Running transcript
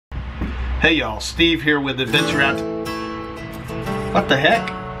Hey y'all, Steve here with Adventure Out. What the heck?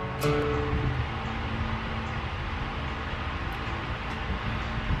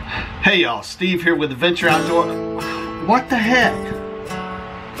 Hey y'all, Steve here with Adventure Outdoor. What the heck?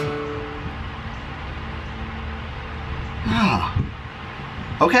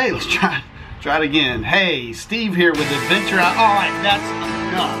 Okay, let's try it again. Hey, Steve here with Adventure Out. All right, that's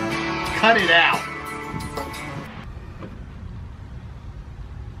enough. Cut it out.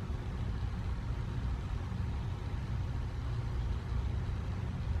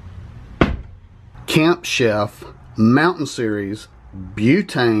 Camp Chef Mountain Series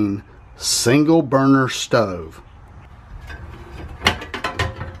Butane single burner stove.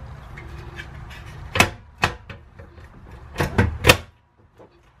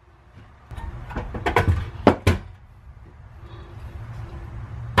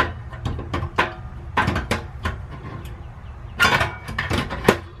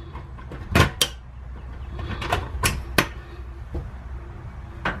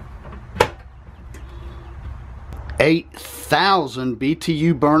 $8,000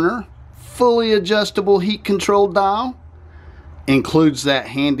 BTU burner, fully adjustable heat controlled dial, includes that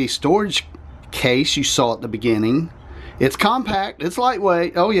handy storage case you saw at the beginning. It's compact, it's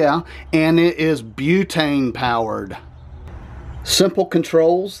lightweight, oh yeah, and it is butane powered. Simple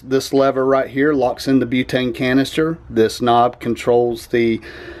controls. This lever right here locks in the butane canister. This knob controls the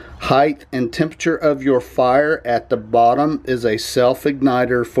height and temperature of your fire. At the bottom is a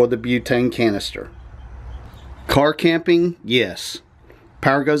self-igniter for the butane canister. Car camping? Yes.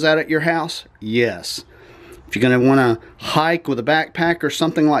 Power goes out at your house? Yes. If you're going to want to hike with a backpack or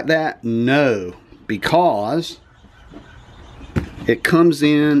something like that? No. Because it comes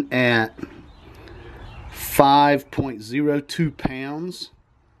in at 5.02 pounds.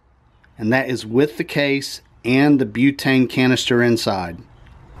 And that is with the case and the butane canister inside.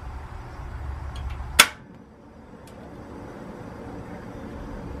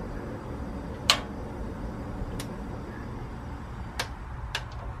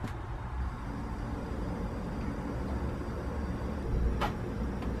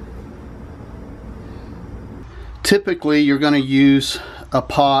 Typically, you're going to use a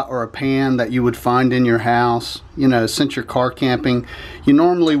pot or a pan that you would find in your house. You know, since you're car camping, you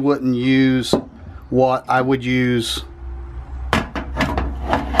normally wouldn't use what I would use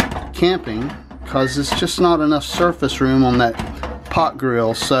camping because it's just not enough surface room on that pot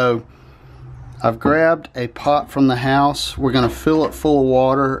grill. So I've grabbed a pot from the house. We're going to fill it full of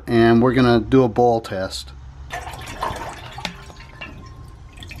water and we're going to do a boil test.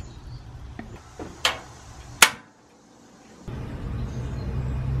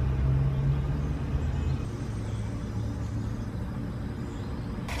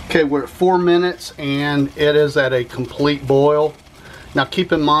 Okay, we're at 4 minutes and it is at a complete boil. Now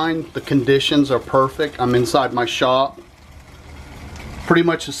keep in mind the conditions are perfect. I'm inside my shop. Pretty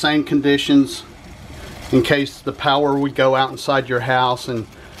much the same conditions in case the power would go out inside your house and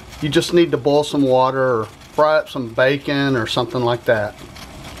you just need to boil some water or fry up some bacon or something like that.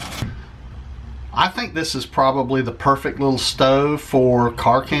 I think this is probably the perfect little stove for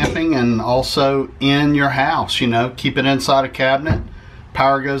car camping and also in your house. You know, keep it inside a cabinet.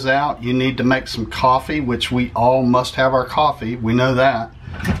 Power goes out, you need to make some coffee, which we all must have our coffee, we know that.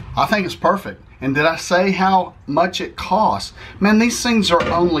 I think it's perfect. And did I say how much it costs? Man, these things are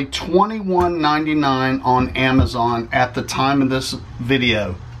only $21.99 on Amazon at the time of this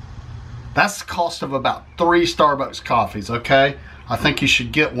video. That's the cost of about 3 Starbucks coffees, okay? I think you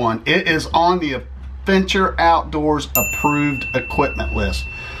should get one. It is on the Adventure Outdoors approved equipment list.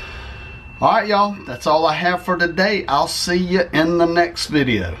 Alright y'all, that's all I have for today. I'll see you in the next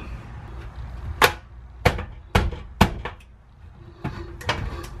video.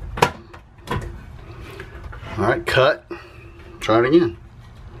 Alright, cut. Try it again.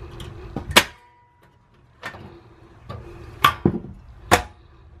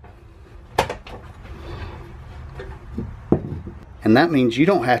 And that means you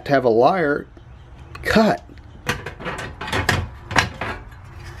don't have to have a liar. Cut.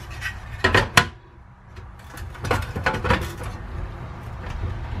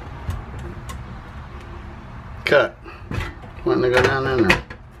 Cut. Wanting to go down in there.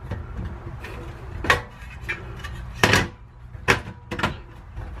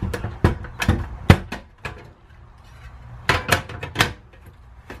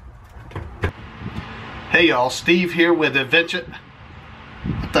 Hey y'all, Steve here with Adventure.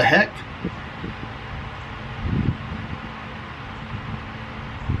 What the heck?